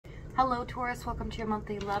Hello Taurus, welcome to your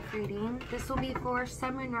monthly love reading. This will be for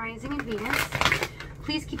Sun, Moon, Rising, and Venus.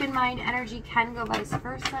 Please keep in mind energy can go vice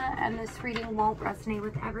versa, and this reading won't resonate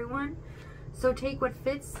with everyone. So take what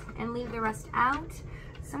fits and leave the rest out.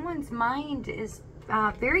 Someone's mind is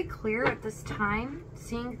very clear at this time,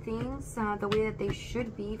 seeing things the way that they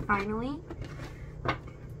should be finally.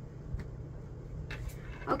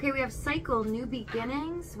 Okay, we have cycle, new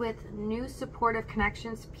beginnings with new supportive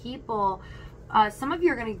connections, people. Some of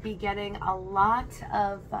you are going to be getting a lot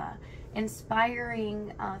of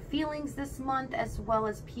inspiring feelings this month, as well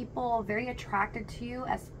as people very attracted to you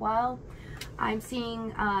as well. I'm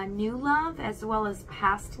seeing new love as well as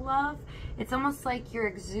past love. It's almost like you're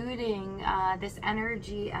exuding this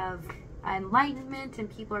energy of enlightenment, and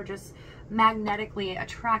people are just magnetically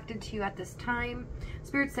attracted to you at this time.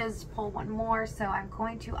 Spirit says pull one more, so I'm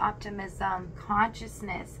going to optimism,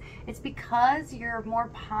 consciousness. It's because you're more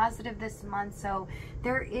positive this month, so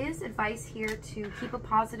there is advice here to keep a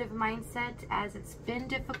positive mindset as it's been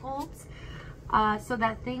difficult, so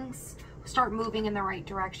that things start moving in the right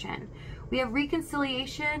direction. We have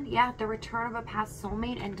reconciliation, yeah, the return of a past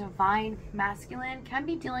soulmate, and divine masculine. Can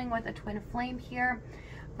be dealing with a twin flame here,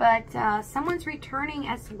 but someone's returning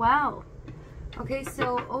as well. Okay,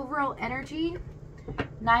 so overall energy,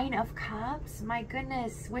 9 of Cups. My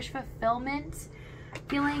goodness, wish fulfillment,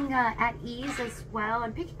 feeling at ease as well.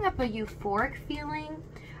 I'm picking up a euphoric feeling.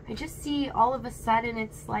 I just see all of a sudden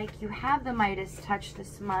it's like you have the Midas touch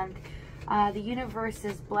this month. The universe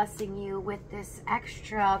is blessing you with this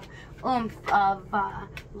extra oomph of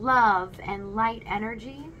love and light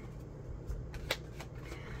energy.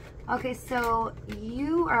 Okay, so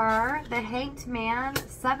you are the Hanged Man,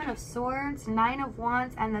 7 of Swords, 9 of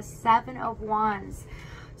Wands, and the 7 of Wands.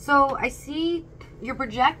 So I see you're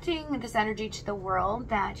projecting this energy to the world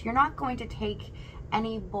that you're not going to take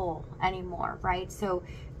any bull anymore, right? So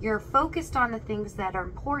you're focused on the things that are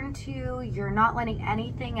important to you. You're not letting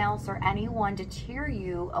anything else or anyone deter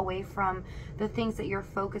you away from the things that you're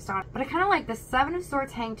focused on. But I kind of like the 7 of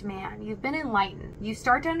Swords, Hanged Man. You've been enlightened. You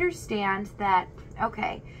start to understand that,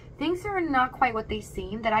 okay, things are not quite what they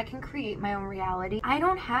seem, that I can create my own reality. I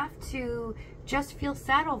don't have to just feel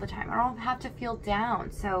sad all the time. I don't have to feel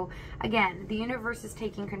down. So again, the universe is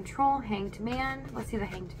taking control. Hanged Man. Let's see the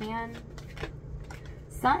Hanged Man.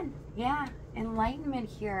 Sun. Yeah, enlightenment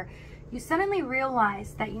here. You suddenly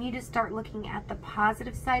realize that you need to start looking at the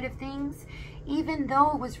positive side of things, even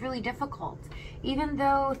though it was really difficult, even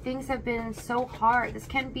though things have been so hard. This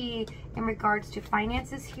can be in regards to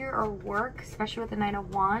finances here or work, especially with the 9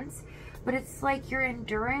 of Wands. But it's like your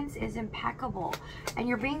endurance is impeccable, and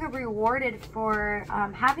you're being rewarded for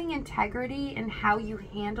having integrity in how you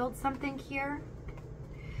handled something here.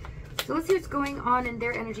 So let's see what's going on in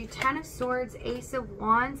their energy. 10 of Swords, Ace of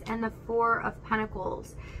Wands, and the 4 of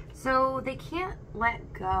Pentacles. So they can't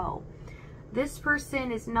let go. This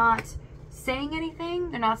person is not saying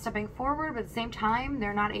anything. They're not stepping forward, but at the same time,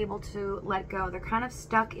 they're not able to let go. They're kind of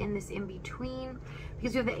stuck in this in-between.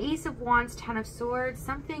 Because you have the Ace of Wands, 10 of Swords.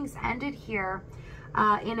 Something's ended here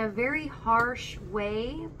in a very harsh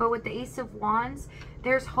way. But with the Ace of Wands,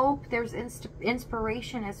 there's hope. There's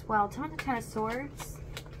inspiration as well. Tell me the 10 of Swords.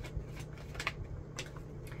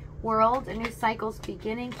 World, a new cycle's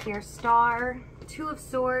beginning here. Star, 2 of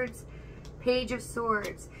Swords, Page of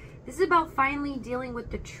Swords. This is about finally dealing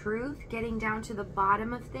with the truth, getting down to the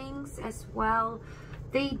bottom of things as well.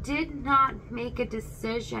 They did not make a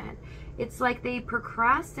decision. It's like they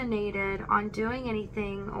procrastinated on doing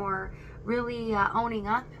anything or really owning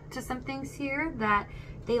up to some things here, that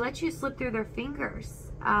they let you slip through their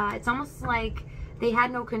fingers. It's almost like they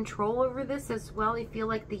had no control over this as well. They feel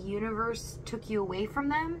like the universe took you away from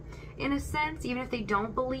them in a sense, even if they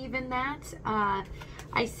don't believe in that.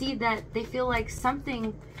 I see that they feel like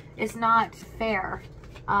something is not fair,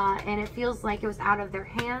 and it feels like it was out of their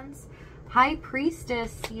hands. High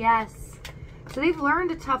Priestess, yes. So they've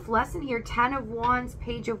learned a tough lesson here. 10 of Wands,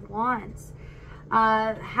 Page of Wands.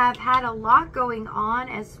 Have had a lot going on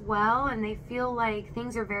as well, and they feel like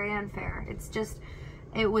things are very unfair. It's just,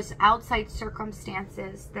 it was outside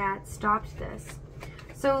circumstances that stopped this.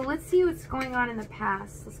 So let's see what's going on in the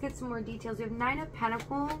past. Let's get some more details. We have 9 of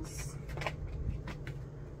Pentacles,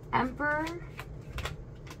 Emperor,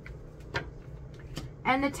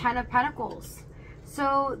 and the 10 of Pentacles.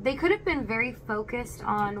 So they could have been very focused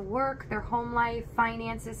on work, their home life,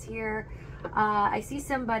 finances here. I see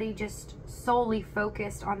somebody just solely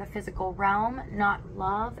focused on the physical realm, not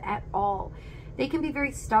love at all. They can be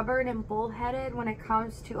very stubborn and bullheaded when it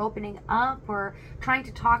comes to opening up or trying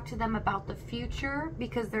to talk to them about the future,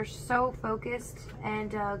 because they're so focused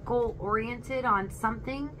and goal-oriented on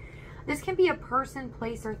something. This can be a person,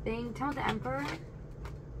 place, or thing. Tell me the Emperor.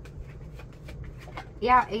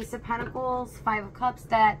 Yeah, Ace of Pentacles, Five of Cups,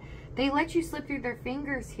 that they let you slip through their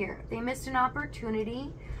fingers here. They missed an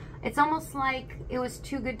opportunity. It's almost like it was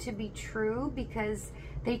too good to be true because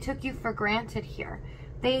they took you for granted here.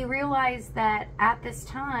 They realized that at this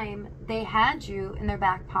time they had you in their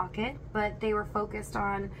back pocket, but they were focused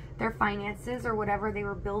on their finances or whatever they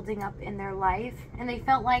were building up in their life, and they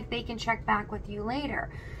felt like they can check back with you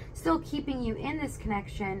later, still keeping you in this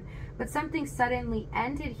connection. But something suddenly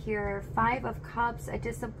ended here. Five of Cups, a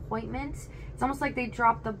disappointment. It's almost like they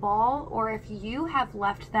dropped the ball, or if you have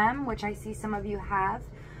left them, which I see some of you have,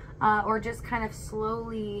 or just kind of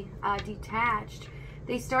slowly detached,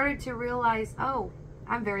 they started to realize, oh,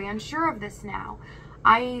 I'm very unsure of this now.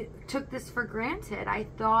 I took this for granted. I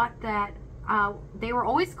thought that they were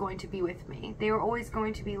always going to be with me. They were always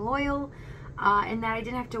going to be loyal, and that I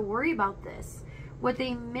didn't have to worry about this. What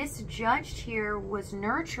they misjudged here was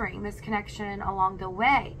nurturing this connection along the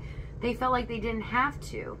way. They felt like they didn't have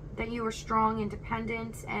to, that you were strong,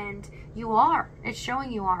 independent, and you are. It's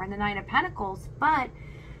showing you are in the Nine of Pentacles, but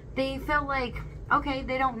they felt like, okay,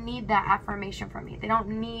 they don't need that affirmation from me. They don't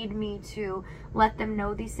need me to let them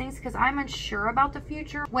know these things because I'm unsure about the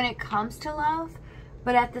future when it comes to love.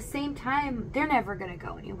 But at the same time, they're never going to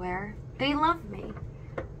go anywhere. They love me.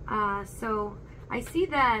 So I see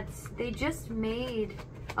that they just made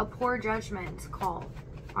a poor judgment call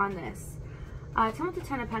on this. Tell me the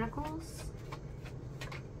Ten of Pentacles.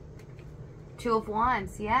 Two of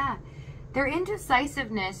Wands, yeah. Their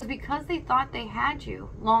indecisiveness, because they thought they had you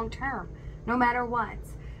long term, no matter what,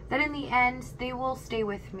 that in the end, they will stay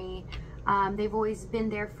with me. They've always been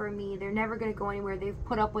there for me. They're never going to go anywhere. They've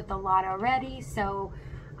put up with a lot already. So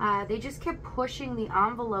they just kept pushing the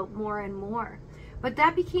envelope more and more. But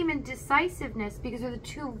that became indecisiveness because of the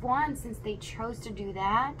Two of Wands. Since they chose to do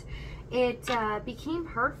that, it became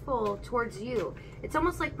hurtful towards you. It's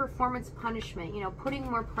almost like performance punishment, you know, putting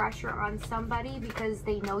more pressure on somebody because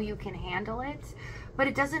they know you can handle it. But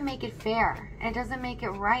it doesn't make it fair. It doesn't make it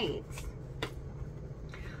right.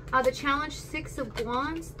 The challenge, Six of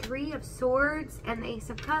Wands, Three of Swords, and the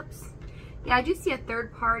Ace of Cups. Yeah, I do see a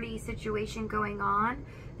third-party situation going on.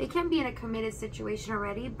 They can be in a committed situation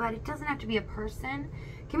already, but it doesn't have to be a person.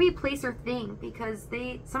 It can be a place or thing because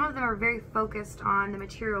some of them are very focused on the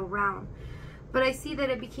material realm. But I see that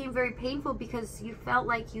it became very painful because you felt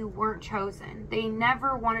like you weren't chosen. They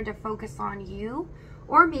never wanted to focus on you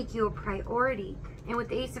or make you a priority. And with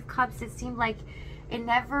the Ace of Cups, it seemed like it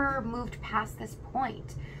never moved past this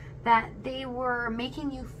point, that they were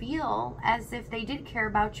making you feel as if they did care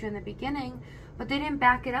about you in the beginning, but they didn't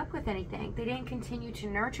back it up with anything. They didn't continue to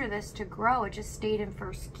nurture this to grow. It just stayed in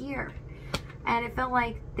first gear. And it felt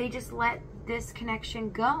like they just let this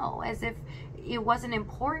connection go as if it wasn't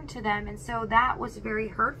important to them. And so that was very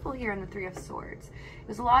hurtful here in the Three of Swords. It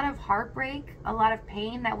was a lot of heartbreak, a lot of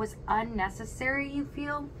pain that was unnecessary, you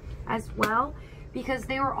feel, as well, because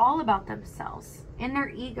they were all about themselves in their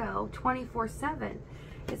ego 24/7.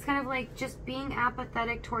 It's kind of like just being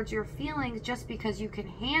apathetic towards your feelings just because you can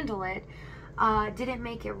handle it didn't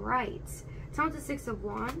make it right. So with the Six of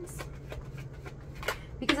Wands,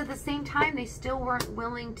 because at the same time they still weren't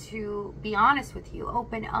willing to be honest with you,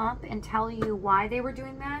 open up and tell you why they were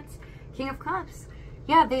doing that. King of Cups,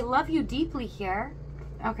 yeah, they love you deeply here,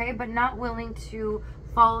 okay, but not willing to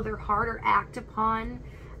follow their heart or act upon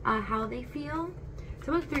how they feel.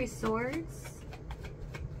 So with Three Swords,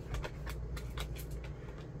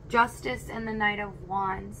 Justice, and the Knight of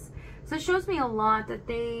Wands. So it shows me a lot that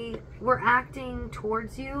they were acting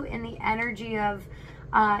towards you in the energy of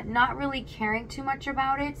not really caring too much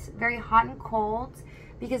about it, very hot and cold,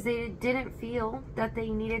 because they didn't feel that they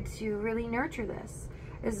needed to really nurture this.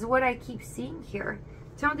 This is what I keep seeing here.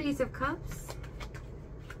 So the Ace of Cups,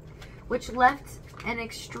 which left an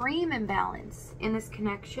extreme imbalance in this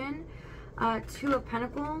connection. Two of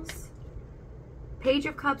Pentacles, Page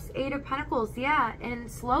of Cups, Eight of Pentacles, yeah,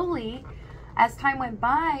 and slowly, as time went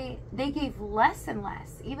by, they gave less and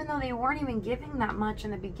less. Even though they weren't even giving that much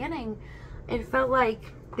in the beginning, it felt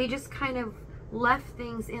like they just kind of left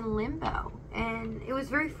things in limbo. And it was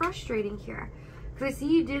very frustrating here. Because I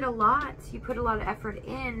see you did a lot, you put a lot of effort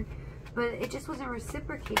in, but it just wasn't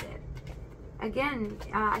reciprocated. Again,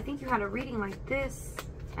 I think you had a reading like this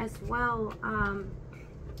as well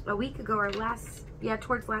a week ago or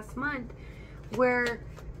towards last month, where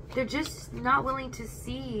they're just not willing to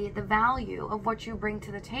see the value of what you bring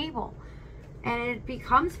to the table. And it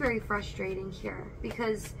becomes very frustrating here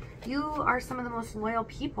because you are some of the most loyal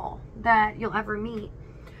people that you'll ever meet.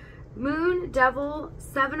 Moon, Devil,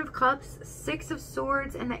 7 of Cups, 6 of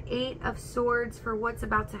Swords, and the 8 of Swords for what's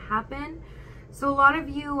about to happen. So a lot of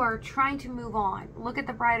you are trying to move on. Look at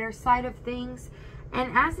the brighter side of things.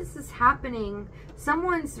 And as this is happening,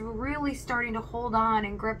 someone's really starting to hold on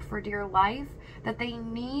and grip for dear life, that they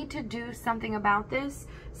need to do something about this,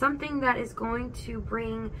 something that is going to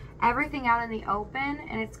bring everything out in the open,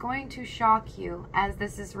 and it's going to shock you as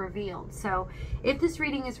this is revealed. So if this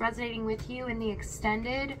reading is resonating with you in the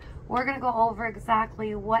extended, we're going to go over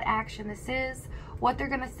exactly what action this is, what they're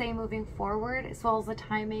going to say moving forward, as well as the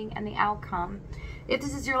timing and the outcome. If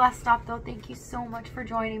this is your last stop though, thank you so much for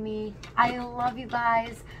joining me. I love you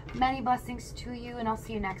guys. Many blessings to you, and I'll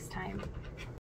see you next time.